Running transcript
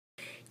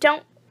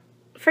don't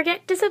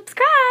forget to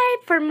subscribe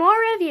for more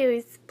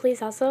reviews.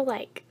 Please also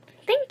like.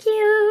 Thank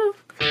you.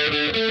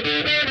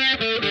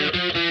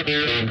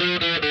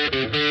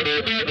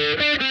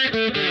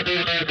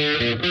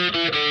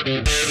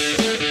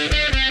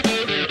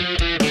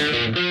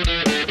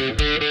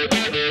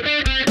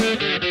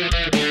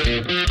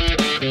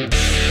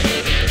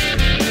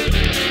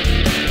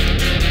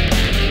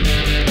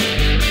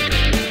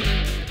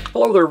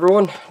 Hello there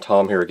everyone,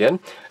 Tom here again,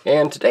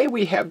 and today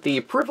we have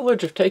the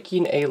privilege of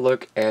taking a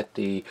look at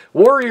the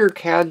Warrior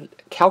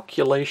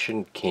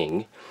Calculation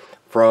King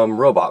from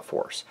Robot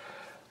Force.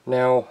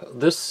 Now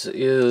this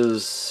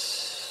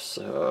is,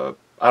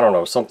 I don't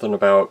know, something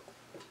about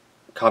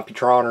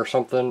Computron or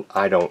something,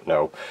 I don't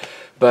know.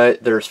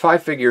 But there's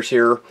 5 figures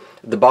here.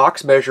 The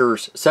box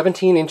measures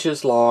 17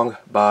 inches long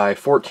by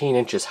 14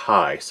 inches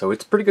high, so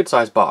it's a pretty good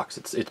sized box.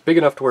 It's big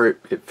enough to where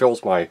it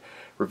fills my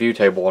review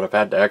table, and I've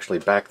had to actually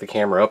back the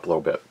camera up a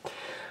little bit.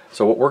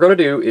 So what we're going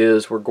to do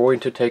is we're going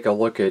to take a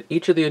look at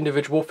each of the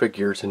individual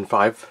figures in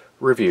 5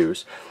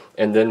 reviews,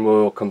 and then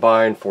we'll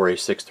combine for a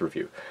 6th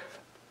review.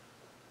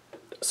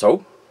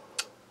 So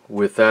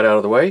with that out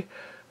of the way,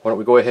 why don't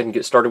we go ahead and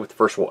get started with the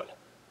first one.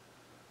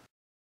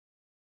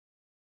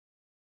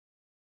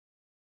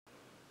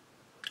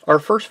 Our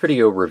first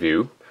video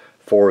review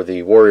for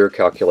the Warrior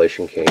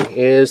Calculation King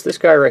is this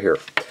guy right here.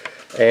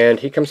 And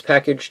he comes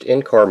packaged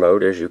in car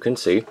mode, as you can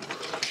see.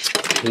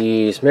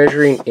 He's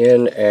measuring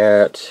in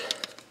at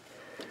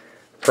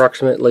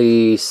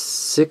approximately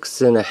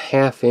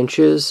 6.5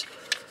 inches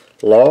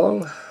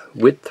long.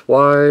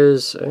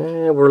 Width-wise,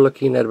 we're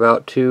looking at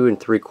about 2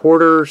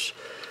 3/4.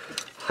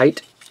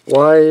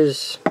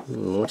 Height-wise,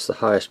 what's the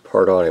highest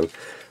part on him?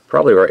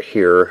 Probably right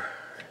here.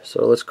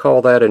 So let's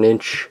call that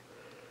 1.5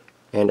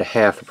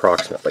 inches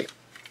approximately.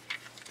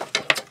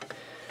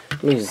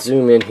 Let me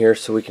zoom in here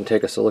so we can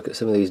take us a look at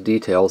some of these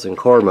details in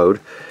car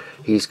mode.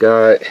 He's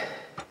got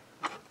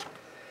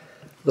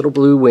little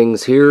blue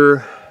wings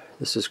here.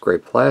 This is gray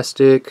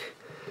plastic.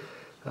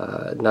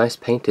 Nice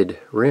painted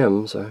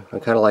rims. I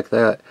kind of like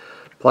that.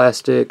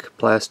 Plastic,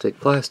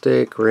 plastic,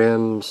 plastic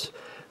rims.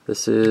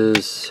 This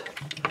is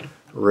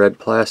red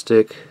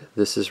plastic.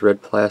 This is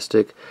red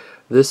plastic.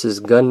 This is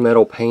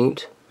gunmetal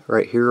paint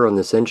right here on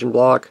this engine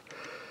block.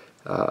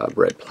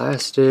 Red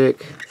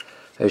plastic.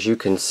 As you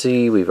can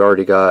see, we've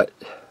already got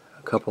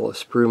a couple of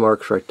sprue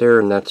marks right there,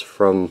 and that's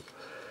from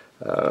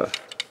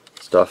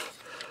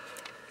stuff.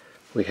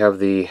 We have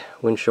the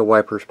windshield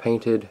wipers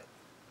painted.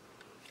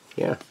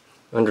 Yeah,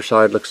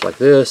 underside looks like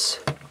this.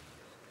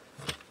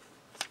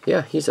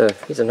 Yeah, he's a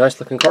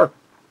nice looking car.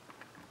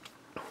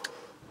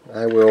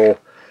 I will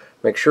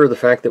make sure the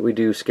fact that we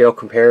do scale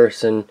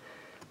comparison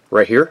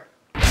right here.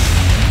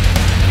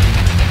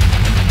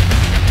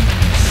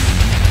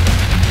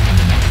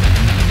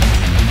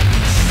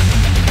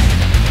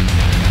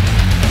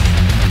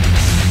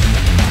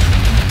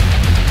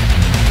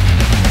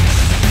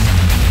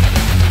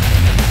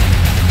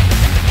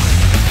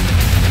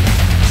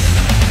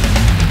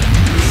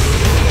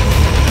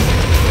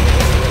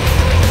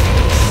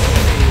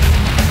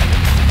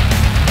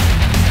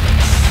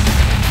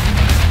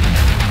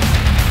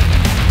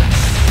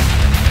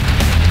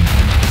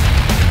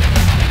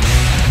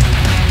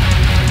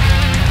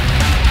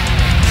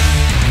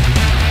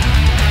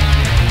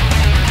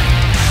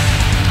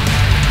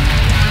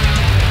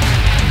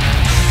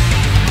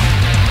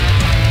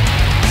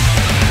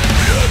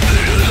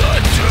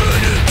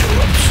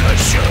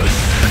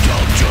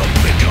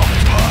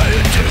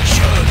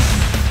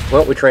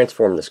 Well, we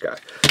transform this guy.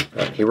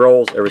 He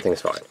rolls, everything's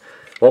fine.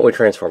 Won't we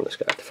transform this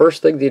guy? The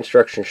first thing the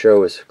instructions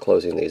show is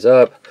closing these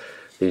up.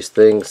 These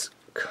things,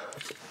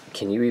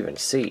 can you even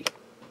see?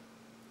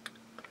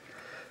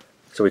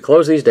 So we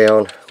close these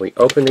down, we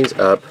open these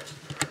up,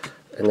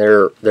 and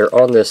they're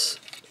on this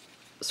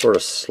sort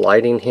of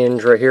sliding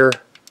hinge right here.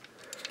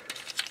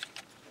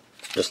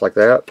 Just like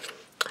that.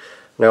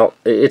 Now,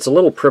 it's a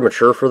little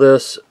premature for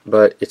this,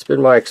 but it's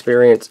been my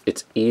experience,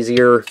 it's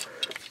easier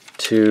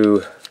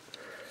to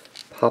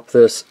pop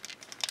this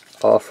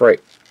off right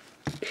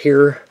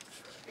here,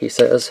 he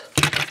says.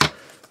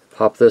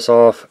 Pop this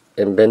off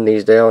and bend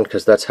these down,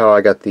 because that's how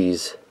I got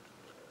these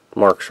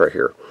marks right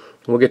here.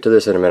 We'll get to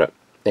this in a minute,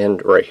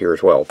 and right here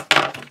as well.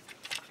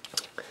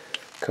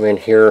 Come in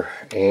here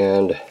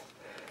and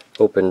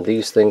open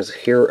these things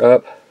here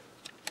up.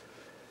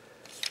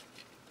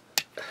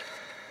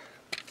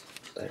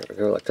 There we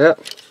go, like that.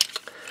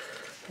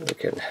 We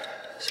can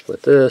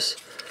split this.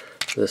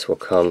 This will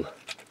come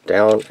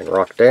down and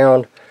rock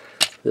down.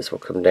 This will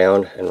come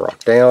down and rock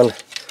down.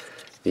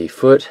 The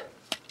foot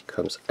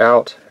comes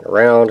out and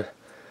around,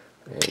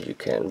 and you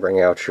can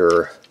bring out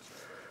your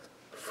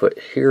foot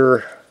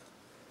here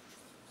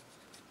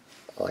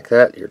like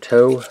that, your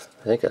toe.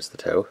 I think that's the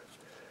toe.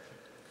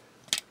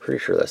 Pretty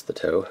sure that's the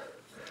toe.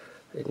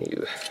 And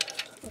you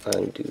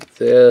undo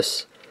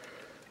this,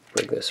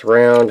 bring this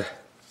around.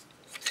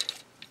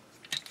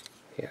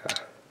 Yeah.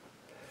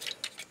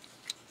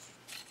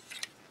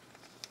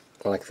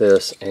 Like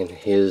this, and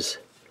his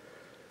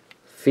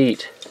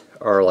feet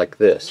are like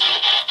this.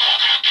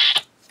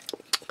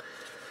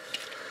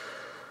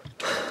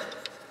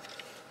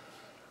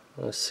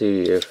 Let's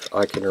see if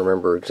I can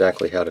remember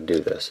exactly how to do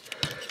this.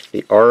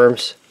 The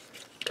arms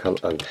come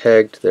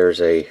unpegged.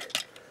 There's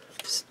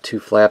two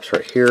flaps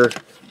right here.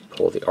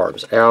 Pull the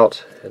arms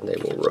out and they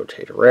will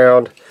rotate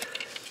around.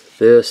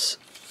 This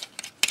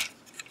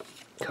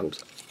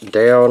comes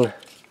down,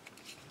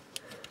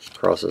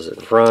 crosses in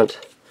front,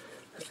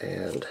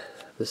 and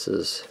this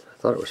is, I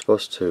thought it was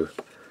supposed to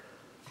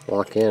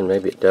lock in,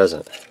 maybe it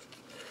doesn't.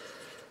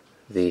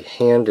 The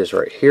hand is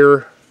right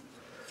here.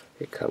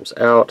 It comes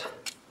out.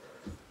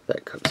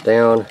 That comes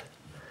down.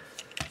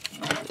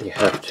 You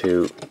have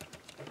to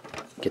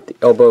get the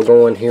elbow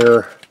going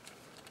here.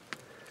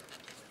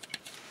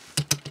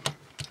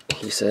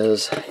 He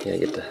says, yeah,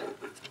 get the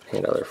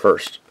hand out of there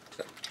first.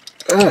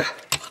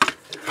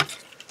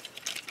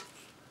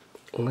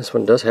 And this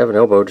one does have an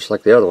elbow just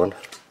like the other one.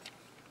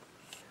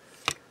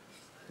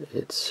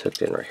 It's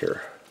hooked in right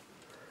here.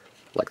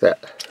 Like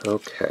that.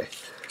 Okay.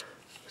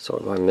 So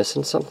am I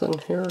missing something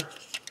here?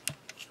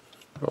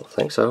 I don't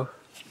think so.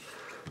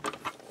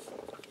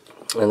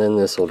 And then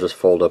this will just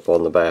fold up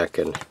on the back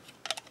and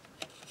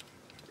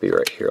be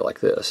right here like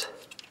this.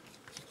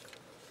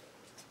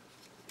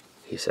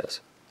 He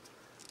says.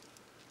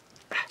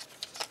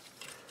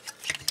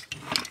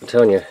 I'm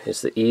telling you,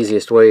 it's the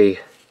easiest way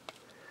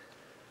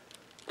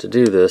to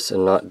do this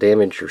and not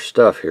damage your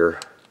stuff here.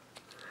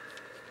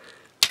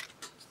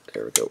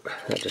 There we go.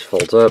 That just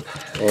folds up,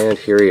 and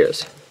here he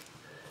is.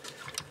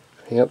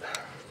 Yep.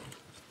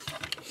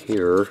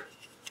 Here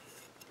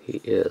he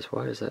is.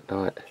 Why is that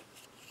not?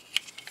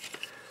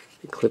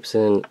 It clips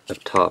in up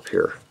top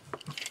here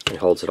and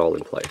holds it all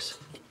in place.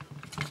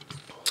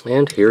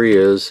 And here he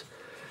is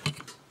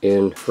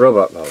in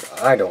robot mode.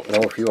 I don't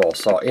know if you all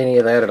saw any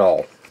of that at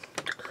all.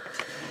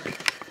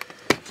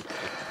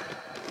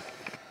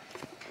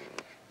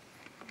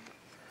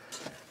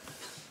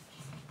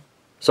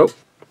 So,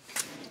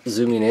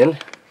 zooming in.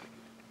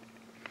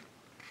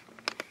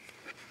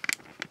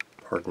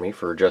 Pardon me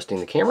for adjusting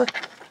the camera.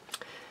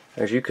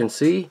 As you can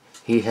see,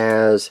 he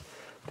has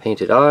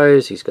painted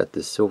eyes. He's got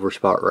this silver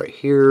spot right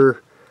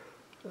here.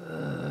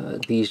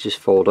 These just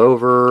fold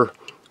over.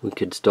 We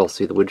could still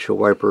see the windshield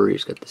wiper.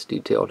 He's got this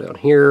detail down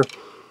here.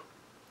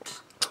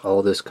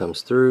 All this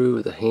comes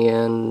through. The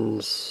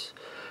hands.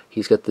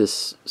 He's got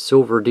this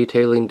silver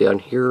detailing down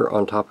here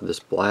on top of this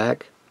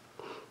black.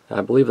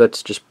 I believe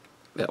that's just,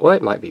 well,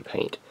 it might be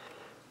paint.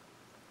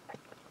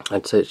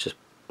 I'd say it's just,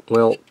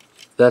 well,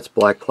 that's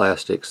black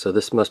plastic, so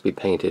this must be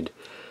painted.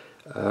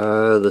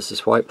 This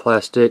is white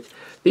plastic.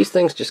 These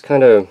things just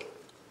kind of,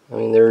 I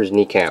mean, there's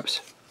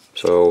kneecaps,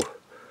 so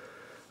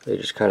they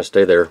just kind of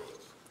stay there.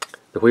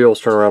 The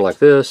wheels turn around like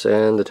this,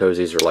 and the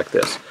toesies are like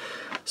this.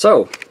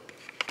 So,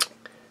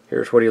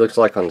 here's what he looks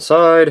like on the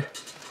side,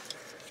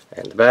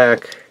 and the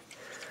back.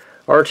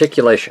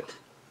 Articulation.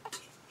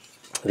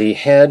 The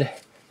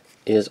head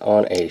is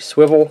on a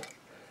swivel.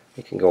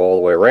 It can go all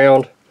the way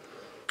around.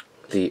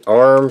 The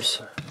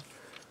arms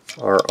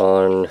are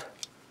on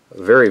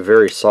a very,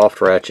 very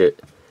soft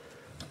ratchet.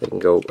 They can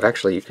go,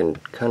 actually you can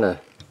kind of,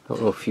 I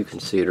don't know if you can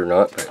see it or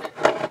not,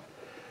 but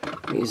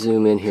let me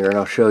zoom in here and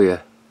I'll show you.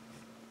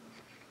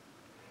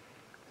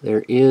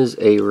 There is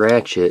a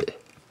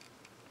ratchet.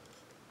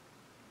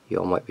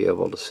 Y'all might be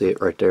able to see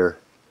it right there.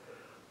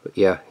 But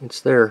yeah,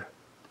 it's there.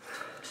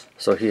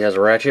 So he has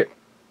a ratchet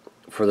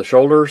for the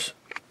shoulders.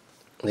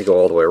 They go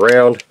all the way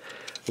around.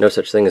 No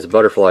such thing as a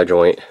butterfly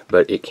joint,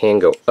 but it can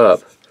go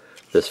up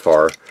this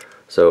far.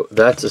 So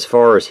that's as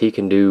far as he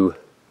can do.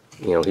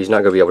 You know, he's not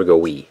going to be able to go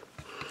wee.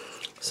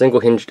 Single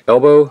hinged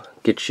elbow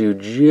gets you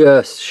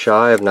just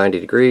shy of 90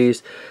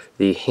 degrees.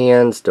 The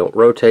hands don't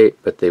rotate,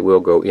 but they will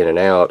go in and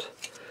out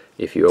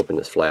if you open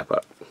this flap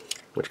up,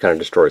 which kind of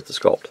destroys the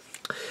sculpt.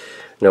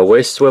 No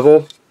waist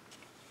swivel.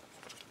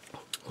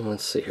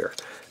 Let's see here.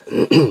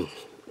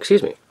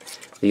 Excuse me.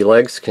 The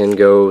legs can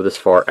go this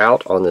far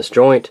out on this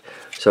joint,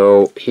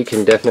 so he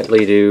can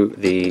definitely do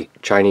the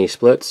Chinese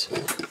splits,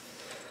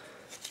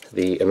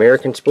 the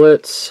American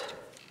splits.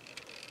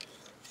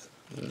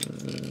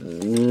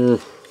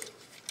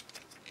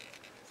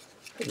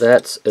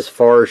 That's as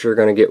far as you're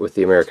going to get with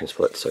the American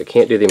splits, so he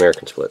can't do the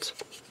American splits.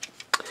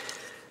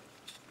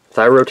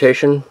 Thigh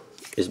rotation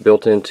is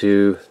built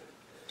into,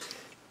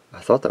 I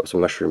thought that was a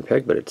mushroom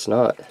peg, but it's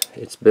not.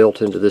 It's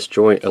built into this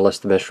joint unless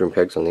the mushroom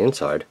peg's on the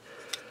inside.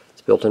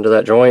 It's built into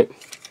that joint.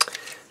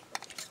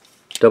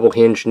 Double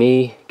hinge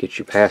knee gets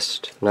you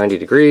past 90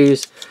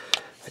 degrees,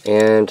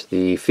 and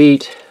the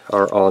feet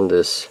are on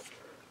this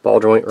ball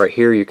joint right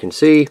here, you can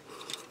see.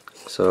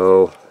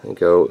 So they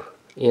go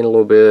in a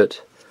little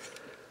bit.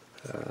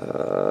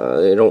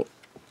 They don't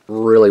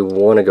really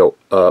want to go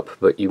up,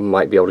 but you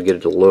might be able to get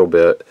it a little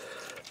bit.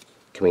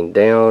 Coming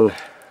down,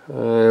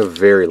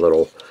 very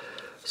little.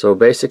 So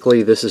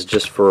basically this is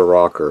just for a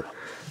rocker,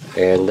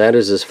 and that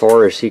is as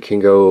far as he can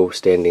go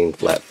standing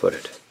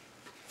flat-footed.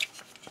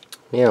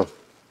 Yeah.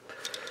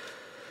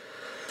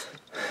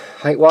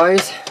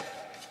 Height-wise,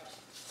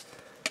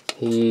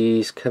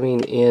 he's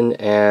coming in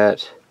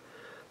at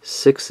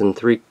 6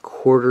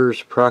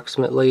 3/4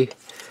 approximately.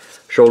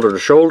 Shoulder to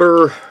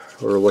shoulder,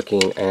 we're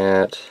looking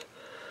at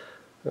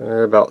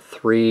about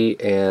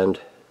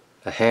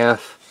 3.5.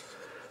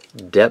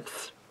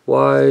 Depth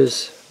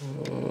wise,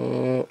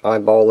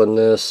 eyeballing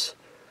this,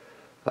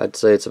 I'd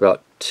say it's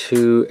about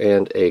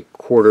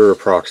 2.25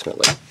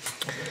 approximately.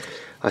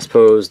 I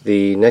suppose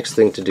the next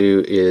thing to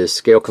do is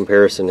scale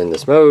comparison in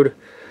this mode.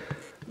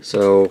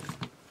 So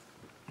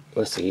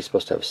let's see, he's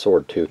supposed to have a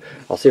sword too.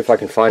 I'll see if I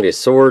can find his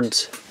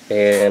swords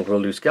and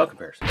we'll do scale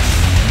comparison.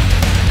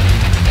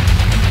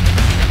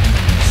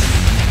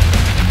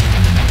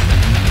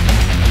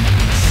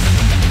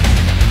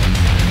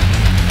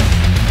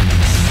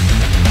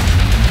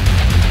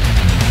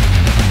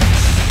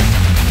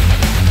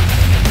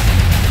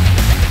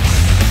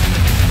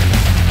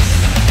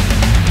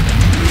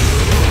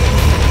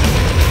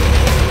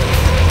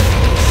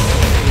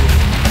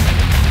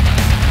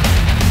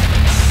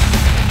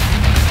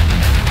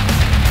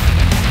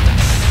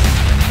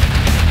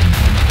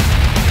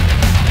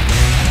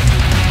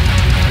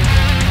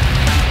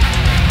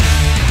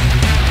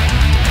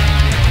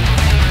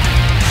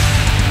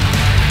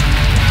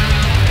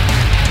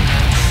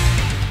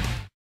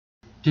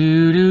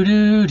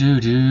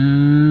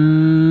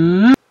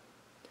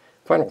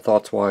 Final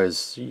thoughts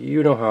wise,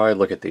 you know how I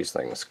look at these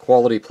things: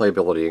 quality,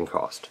 playability, and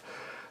cost.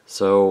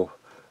 So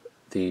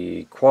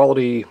the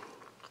quality,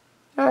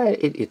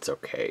 it's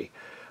okay.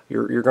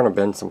 You're going to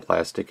bend some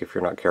plastic if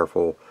you're not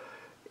careful.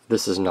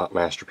 This is not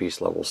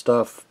masterpiece level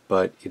stuff,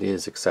 but it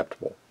is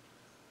acceptable.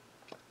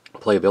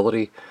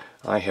 Playability,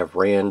 I have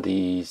ran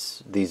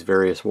these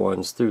various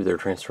ones through their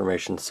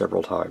transformations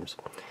several times,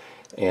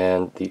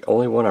 and the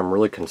only one I'm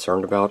really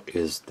concerned about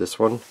is this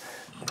one,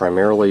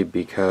 primarily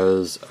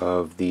because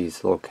of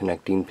these little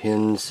connecting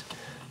pins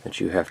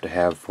that you have to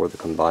have for the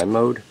combine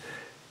mode.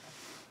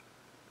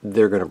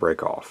 They're going to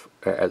break off.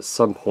 At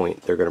some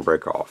point they're going to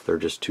break off. They're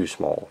just too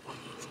small,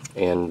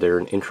 and they're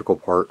an integral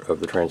part of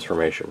the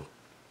transformation.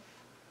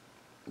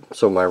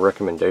 So my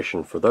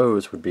recommendation for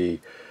those would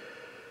be,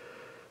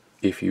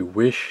 if you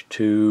wish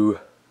to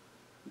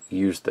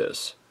use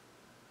this,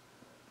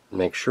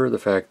 make sure the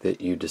fact that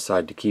you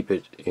decide to keep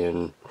it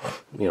in,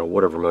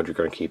 whatever mode you're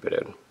going to keep it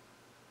in.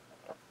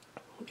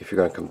 If you're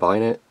going to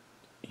combine it,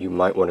 you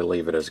might want to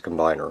leave it as a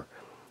combiner.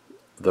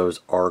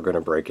 Those are going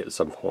to break at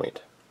some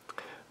point.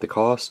 The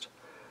cost,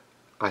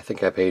 I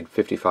think I paid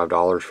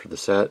 $55 for the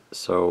set,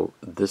 so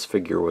this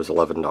figure was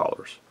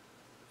 $11,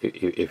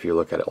 if you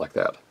look at it like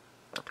that.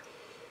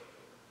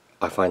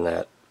 I find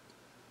that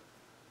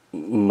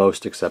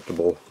most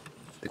acceptable.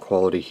 The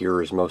quality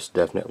here is most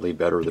definitely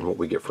better than what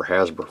we get from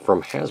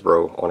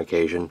Hasbro on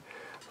occasion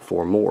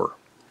for more.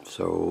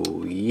 So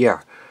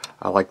yeah,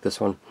 I like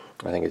this one.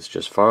 I think it's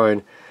just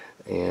fine,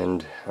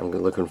 and I'm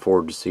looking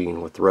forward to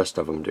seeing what the rest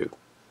of them do.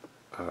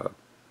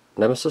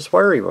 Nemesis, why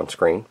are you on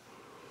screen?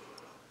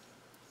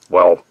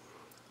 Well,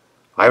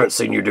 I haven't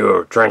seen you do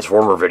a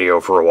Transformer video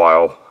for a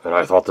while, and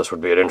I thought this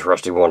would be an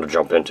interesting one to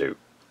jump into.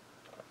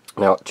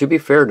 Now, to be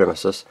fair,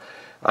 Nemesis,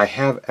 I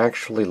have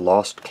actually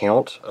lost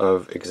count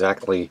of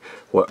exactly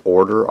what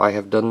order I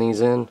have done these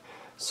in,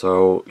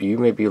 so you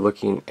may be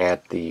looking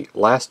at the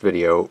last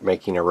video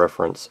making a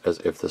reference as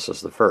if this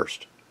is the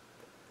first.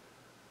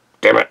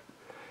 Damn it!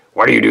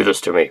 Why do you do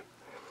this to me?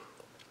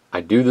 I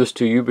do this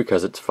to you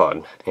because it's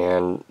fun,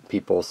 and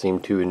people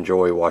seem to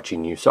enjoy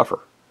watching you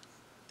suffer.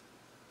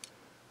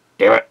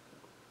 Damn it!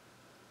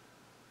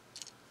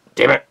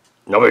 Damn it!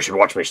 Nobody should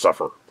watch me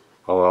suffer.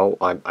 Oh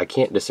well, I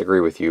can't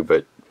disagree with you,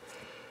 but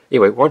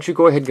anyway, why don't you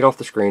go ahead and get off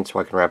the screen so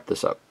I can wrap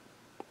this up.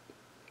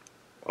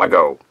 I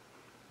go,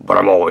 but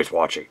I'm always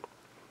watching.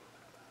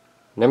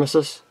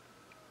 Nemesis?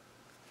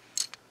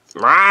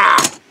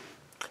 Ah!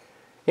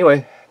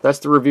 Anyway, that's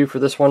the review for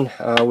this one.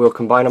 We'll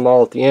combine them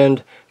all at the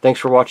end. Thanks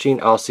for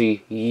watching. I'll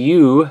see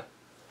you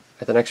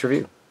at the next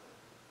review.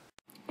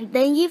 And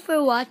thank you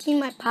for watching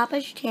my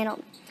Papa's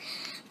channel.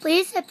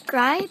 Please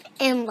subscribe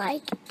and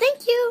like.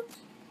 Thank you.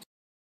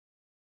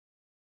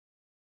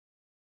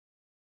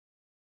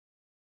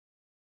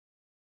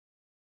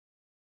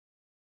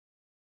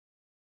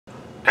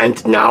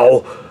 And now,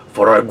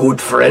 for our good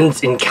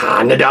friends in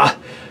Canada,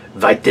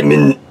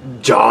 Vitamin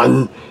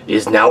John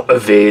is now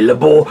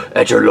available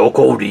at your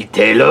local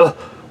retailer,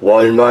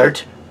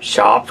 Walmart,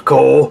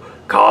 Shopko,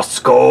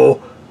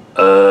 Costco,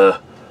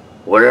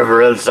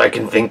 wherever else I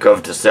can think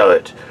of to sell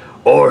it.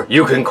 Or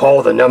you can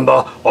call the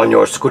number on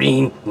your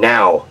screen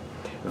now.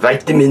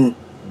 Vitamin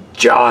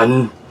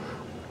John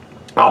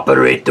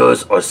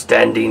operators are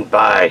standing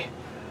by.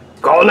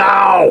 Call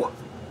now!